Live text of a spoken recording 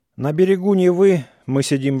На берегу Невы мы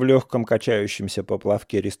сидим в легком качающемся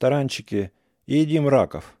поплавке ресторанчике и едим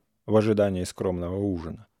раков в ожидании скромного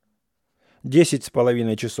ужина.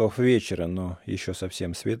 10:30 вечера, но еще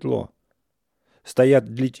совсем светло.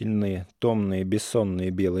 Стоят длительные, томные,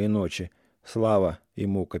 бессонные белые ночи, слава и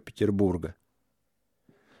мука Петербурга.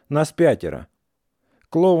 Нас 5.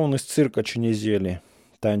 Клоун из цирка Чунизели,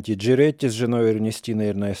 Танти Джеретти с женой Эрнестиной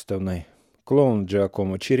Эрнестовной, клоун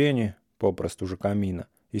Джиакомо Черени, попросту Жакомино,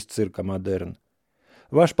 из цирка «Модерн»,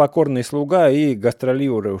 ваш покорный слуга и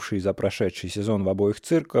гастролировавший за прошедший сезон в обоих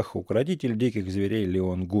цирках укротитель диких зверей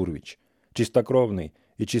Леон Гурвич, чистокровный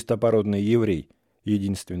и чистопородный еврей,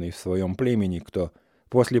 единственный в своем племени, кто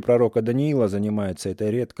после пророка Даниила занимается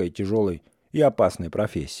этой редкой, тяжелой и опасной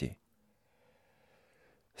профессией.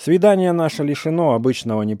 Свидание наше лишено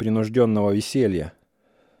обычного непринужденного веселья.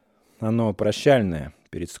 Оно прощальное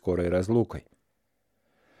перед скорой разлукой.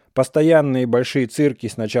 Постоянные большие цирки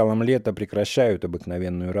с началом лета прекращают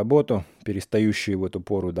обыкновенную работу, перестающую в эту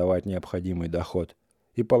пору давать необходимый доход,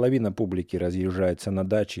 и половина публики разъезжается на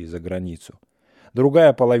дачи и за границу.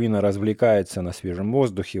 Другая половина развлекается на свежем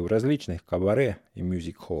воздухе в различных кабаре и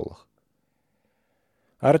мюзик-холлах.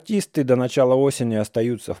 Артисты до начала осени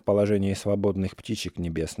остаются в положении свободных птичек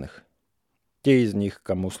небесных. Те из них,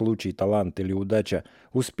 кому случай, талант или удача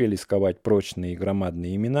успели сковать прочные и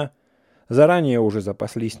громадные имена, заранее уже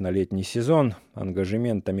запаслись на летний сезон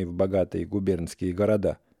ангажементами в богатые губернские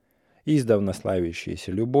города, издавна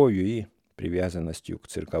славящиеся любовью и привязанностью к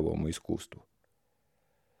цирковому искусству.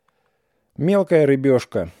 Мелкая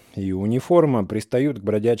рыбешка и униформа пристают к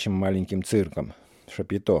бродячим маленьким циркам,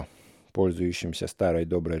 шапито, пользующимся старой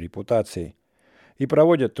доброй репутацией, и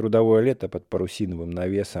проводят трудовое лето под парусиновым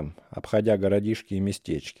навесом, обходя городишки и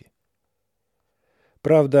местечки.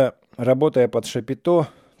 Правда, работая под шапито,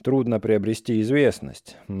 трудно приобрести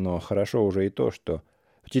известность, но хорошо уже и то, что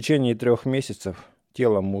в течение 3 месяцев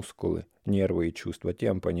тело, мускулы, нервы и чувство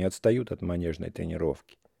темпа не отстают от манежной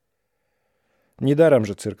тренировки. Недаром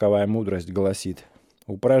же цирковая мудрость гласит: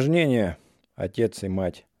 упражнение – отец и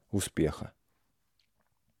мать успеха.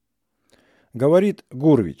 Говорит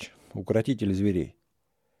Гурвич, укротитель зверей.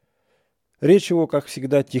 Речь его, как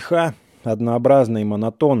всегда, тиха, однообразна и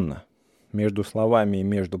монотонна. Между словами и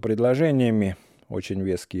между предложениями очень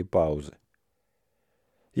веские паузы.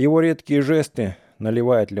 Его редкие жесты,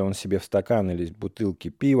 наливает ли он себе в стакан или из бутылки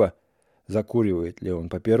пива, закуривает ли он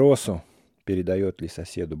папиросу, передает ли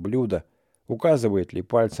соседу блюдо, указывает ли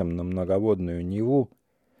пальцем на многоводную Неву,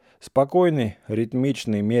 спокойный,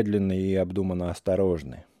 ритмичный, медленный и обдуманно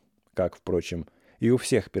осторожный, как, впрочем, и у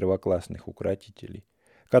всех первоклассных укротителей,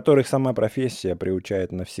 которых сама профессия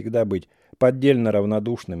приучает навсегда быть поддельно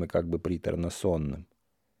равнодушным и как бы приторно-сонным.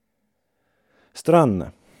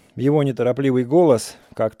 Странно, его неторопливый голос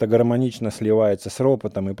как-то гармонично сливается с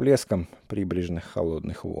ропотом и плеском прибрежных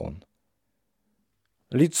холодных волн.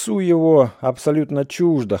 Лицу его абсолютно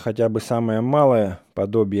чуждо хотя бы самое малое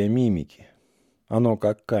подобие мимики. Оно,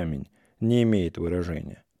 как камень, не имеет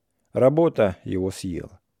выражения. Работа его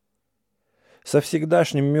съела. Со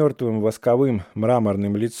всегдашним мертвым восковым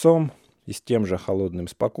мраморным лицом и с тем же холодным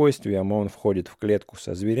спокойствием он входит в клетку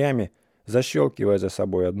со зверями, защелкивая за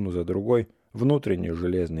собой одну за другой внутренние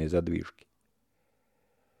железные задвижки.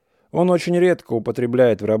 Он очень редко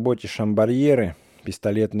употребляет в работе шамбарьеры,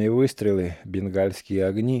 пистолетные выстрелы, бенгальские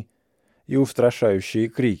огни и устрашающие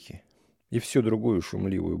крики, и всю другую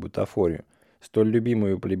шумливую бутафорию, столь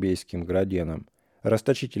любимую плебейским граденом,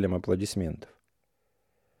 расточителем аплодисментов.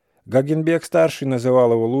 Гагенбек-старший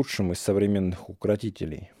называл его лучшим из современных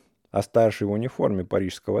укротителей, а старший в униформе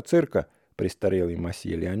парижского цирка, престарелый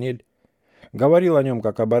мосье Леонель, говорил о нем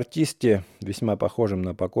как об артисте, весьма похожем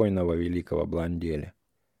на покойного великого Бланделя.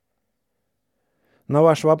 «На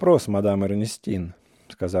ваш вопрос, мадам Эрнестин, —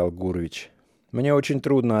 сказал Гурвич, — мне очень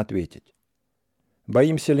трудно ответить.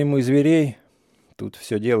 Боимся ли мы зверей? Тут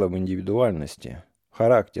все дело в индивидуальности, в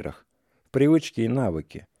характерах, в привычке и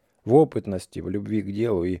навыке, в опытности, в любви к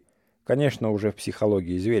делу и, конечно, уже в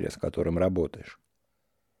психологии зверя, с которым работаешь.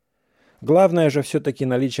 Главное же все-таки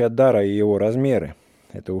наличие дара и его размеры.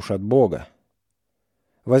 Это уж от Бога.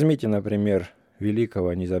 Возьмите, например,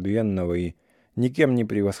 великого, незабвенного и никем не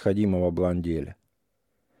превосходимого Бланделя.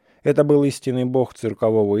 Это был истинный бог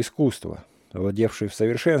циркового искусства, владевший в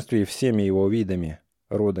совершенстве всеми его видами,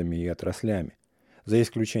 родами и отраслями, за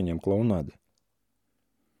исключением клоунады.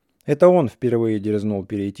 Это он впервые дерзнул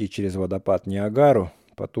перейти через водопад Ниагару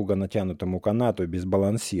по туго натянутому канату без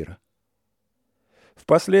балансира.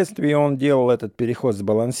 Впоследствии он делал этот переход с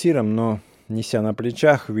балансиром, но неся на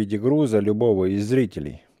плечах в виде груза любого из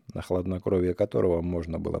зрителей, на хладнокровие которого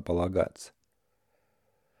можно было полагаться.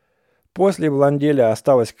 После Бланделя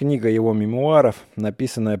осталась книга его мемуаров,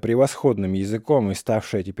 написанная превосходным языком и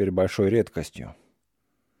ставшая теперь большой редкостью.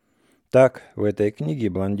 Так, в этой книге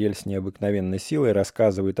Бландель с необыкновенной силой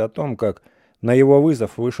рассказывает о том, как на его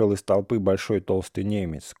вызов вышел из толпы большой толстый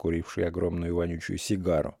немец, куривший огромную вонючую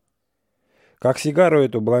сигару. Как сигару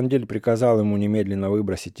эту Бландель приказал ему немедленно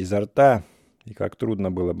выбросить изо рта, и как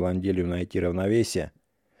трудно было Бланделю найти равновесие,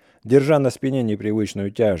 держа на спине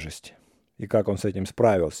непривычную тяжесть, и как он с этим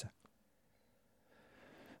справился.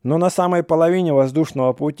 Но на самой половине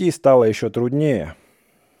воздушного пути стало еще труднее.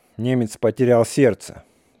 Немец потерял сердце,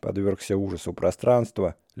 подвергся ужасу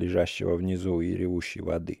пространства, лежащего внизу и ревущей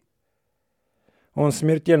воды. Он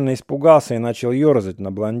смертельно испугался и начал ерзать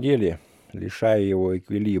на Бланделе, лишая его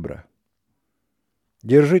эквилибра.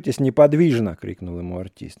 «Держитесь неподвижно!» — крикнул ему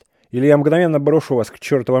артист. «Или я мгновенно брошу вас к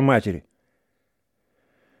чертовой матери!»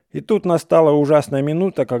 И тут настала ужасная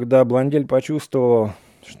минута, когда Бландель почувствовал,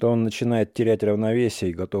 что он начинает терять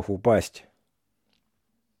равновесие и готов упасть.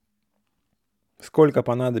 Сколько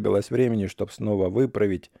понадобилось времени, чтобы снова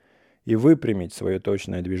выправить и выпрямить свое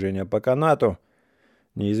точное движение по канату,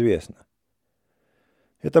 неизвестно.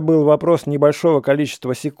 Это был вопрос небольшого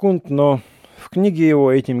количества секунд, но в книге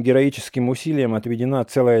его этим героическим усилием отведена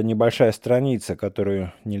целая небольшая страница,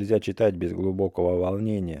 которую нельзя читать без глубокого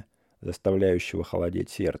волнения, заставляющего холодеть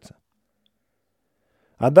сердце.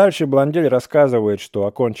 А дальше Бландель рассказывает, что,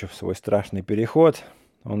 окончив свой страшный переход,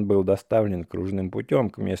 он был доставлен кружным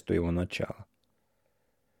путем к месту его начала.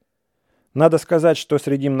 Надо сказать, что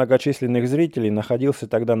среди многочисленных зрителей находился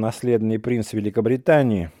тогда наследный принц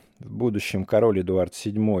Великобритании, в будущем король Эдуард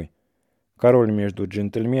VII, король между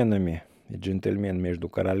джентльменами и джентльмен между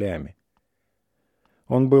королями.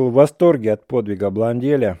 Он был в восторге от подвига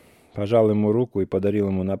Бланделя, пожал ему руку и подарил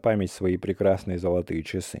ему на память свои прекрасные золотые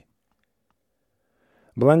часы.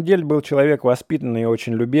 Бландель был человек воспитанный и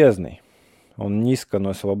очень любезный. Он низко,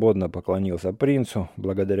 но свободно поклонился принцу,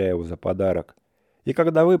 благодаря его за подарок, и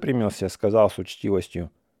когда выпрямился, сказал с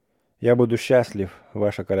учтивостью: «Я буду счастлив,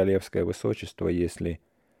 ваше королевское высочество, если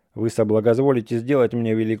вы соблагозволите сделать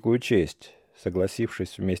мне великую честь,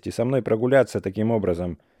 согласившись вместе со мной прогуляться таким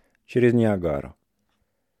образом через Ниагару».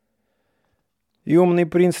 И умный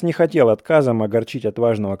принц не хотел отказом огорчить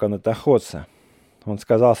отважного канатоходца. Он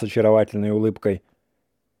сказал с очаровательной улыбкой: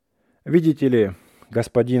 «Видите ли,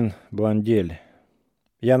 господин Бландель,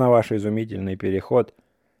 я на ваш изумительный переход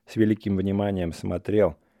с великим вниманием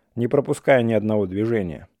смотрел, не пропуская ни одного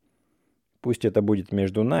движения. Пусть это будет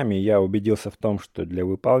между нами, я убедился в том, что для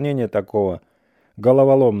выполнения такого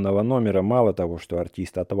головоломного номера мало того, что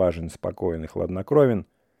артист отважен, спокоен и хладнокровен,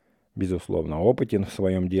 безусловно, опытен в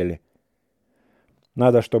своем деле,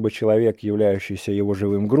 надо, чтобы человек, являющийся его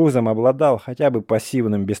живым грузом, обладал хотя бы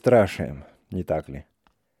пассивным бесстрашием, не так ли?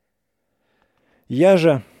 Я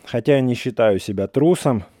же, хотя и не считаю себя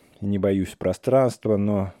трусом и не боюсь пространства,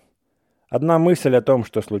 но одна мысль о том,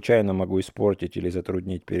 что случайно могу испортить или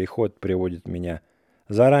затруднить переход, приводит меня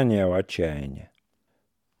заранее в отчаяние.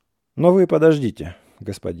 Но вы подождите,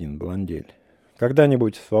 господин Бландель.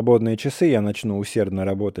 Когда-нибудь в свободные часы я начну усердно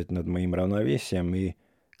работать над моим равновесием, и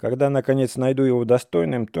когда, наконец, найду его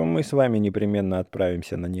достойным, то мы с вами непременно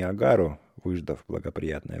отправимся на Ниагару, выждав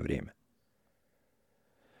благоприятное время.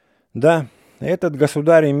 Да, этот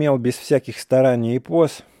государь имел без всяких стараний и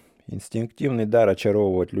поз инстинктивный дар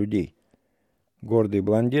очаровывать людей. Гордый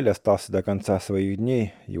Бландель остался до конца своих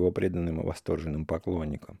дней его преданным и восторженным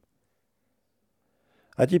поклонником.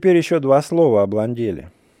 А теперь еще два слова о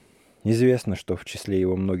Бланделе. Известно, что в числе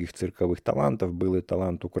его многих цирковых талантов был и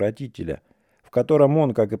талант укротителя, в котором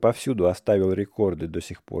он, как и повсюду, оставил рекорды, до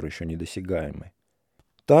сих пор еще недосягаемые.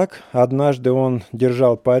 Так, однажды он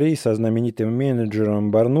держал пари со знаменитым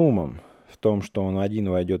менеджером Барнумом в том, что он один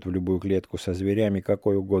войдет в любую клетку со зверями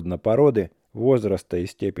какой угодно породы, возраста и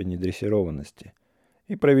степени дрессированности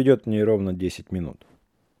и проведет в ней ровно 10 минут.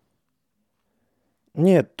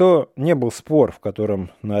 Нет, то не был спор, в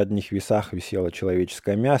котором на одних весах висело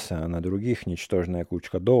человеческое мясо, а на других ничтожная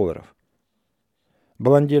кучка долларов.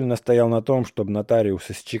 Бландель настоял на том, чтобы нотариус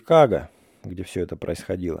из Чикаго, где все это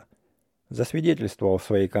происходило, засвидетельствовал в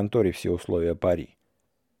своей конторе все условия пари.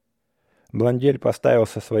 Бландель поставил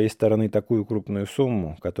со своей стороны такую крупную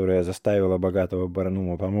сумму, которая заставила богатого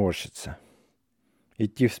Барнума поморщиться.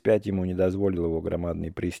 Идти вспять ему не дозволил его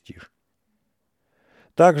громадный престиж.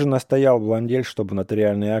 Также настоял Бландель, чтобы в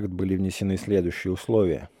нотариальный акт были внесены следующие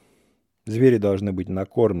условия. Звери должны быть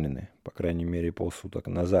накормлены, по крайней мере, полсуток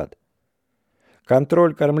назад.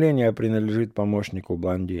 Контроль кормления принадлежит помощнику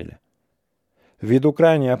Бланделя. Ввиду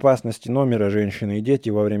крайней опасности номера женщины и дети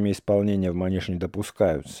во время исполнения в манеж не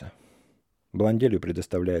допускаются. Бланделю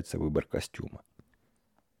предоставляется выбор костюма.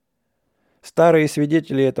 Старые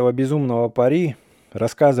свидетели этого безумного пари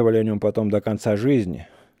рассказывали о нем потом до конца жизни,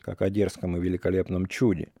 как о дерзком и великолепном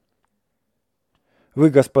чуде. Вы,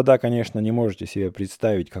 господа, конечно, не можете себе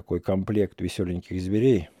представить, какой комплект веселеньких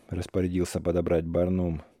зверей распорядился подобрать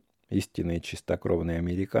Барнум, истинный чистокровный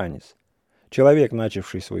американец, человек,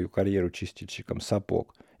 начавший свою карьеру чистильщиком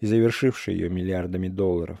сапог и завершивший ее миллиардами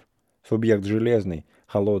долларов, субъект железный,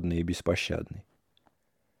 холодный и беспощадный.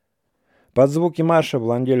 Под звуки марша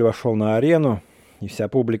Бландель вошел на арену, и вся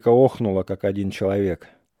публика охнула, как один человек,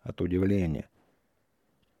 от удивления.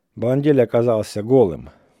 Бландель оказался голым.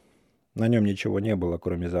 На нем ничего не было,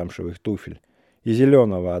 кроме замшевых туфель и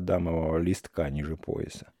зеленого адамового листка ниже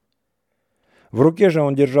пояса. В руке же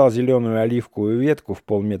он держал зеленую оливковую ветку в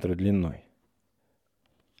полметра длиной.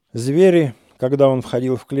 Звери, когда он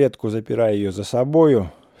входил в клетку, запирая ее за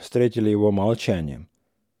собою, встретили его молчанием.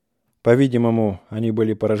 По-видимому, они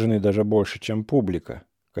были поражены даже больше, чем публика,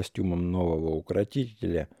 костюмом нового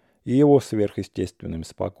укротителя и его сверхъестественным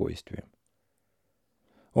спокойствием.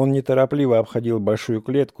 Он неторопливо обходил большую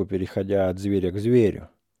клетку, переходя от зверя к зверю.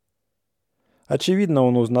 Очевидно,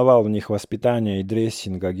 он узнавал в них воспитание и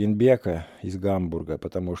дрессинга Генбека из Гамбурга,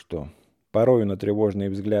 потому что порою на тревожные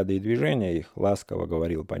взгляды и движения их ласково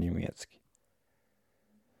говорил по-немецки.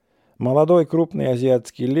 Молодой крупный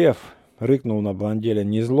азиатский лев рыкнул на Бланделя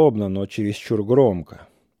не злобно, но чересчур громко,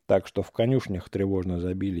 так что в конюшнях тревожно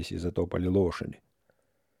забились и затопали лошади.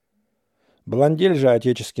 Бландель же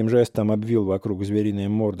отеческим жестом обвил вокруг звериной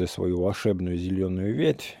морды свою волшебную зеленую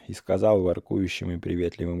ветвь и сказал воркующим и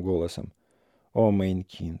приветливым голосом: «О,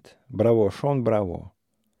 мейнкинд, браво, шон, браво!»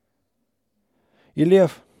 И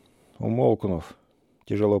лев, умолкнув,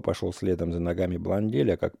 тяжело пошел следом за ногами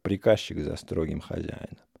Бланделя, как приказчик за строгим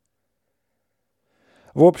хозяином.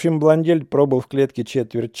 В общем, Бландель пробыл в клетке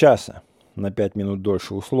четверть часа, на 5 минут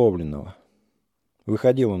дольше условленного.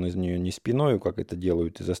 Выходил он из нее не спиною, как это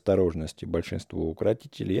делают из осторожности большинство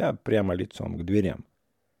укротителей, а прямо лицом к дверям.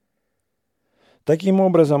 Таким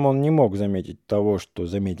образом, он не мог заметить того, что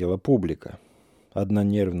заметила публика. Одна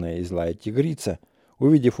нервная и злая тигрица,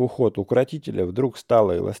 увидев уход укротителя, вдруг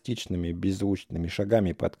стала эластичными, беззвучными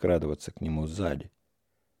шагами подкрадываться к нему сзади.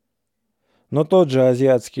 Но тот же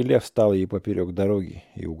азиатский лев стал ей поперек дороги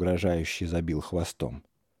и угрожающе забил хвостом.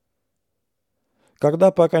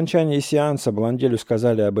 Когда по окончании сеанса Бланделю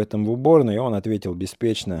сказали об этом в уборной, он ответил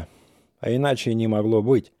беспечно: «А иначе и не могло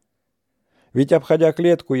быть. Ведь, обходя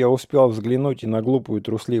клетку, я успел взглянуть и на глупую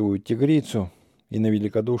трусливую тигрицу, и на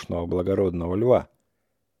великодушного благородного льва.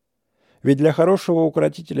 Ведь для хорошего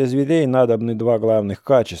укротителя зверей надобны два главных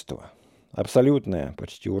качества: абсолютное,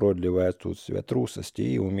 почти уродливое отсутствие трусости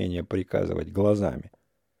и умение приказывать глазами.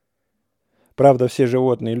 Правда, все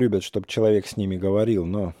животные любят, чтобы человек с ними говорил,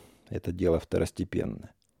 но это дело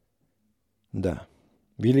второстепенное». «Да,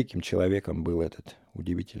 великим человеком был этот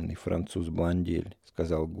удивительный француз Бландель», —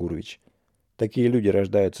 сказал Гурвич. «Такие люди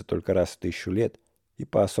рождаются только раз в 1000 лет и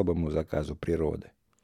по особому заказу природы».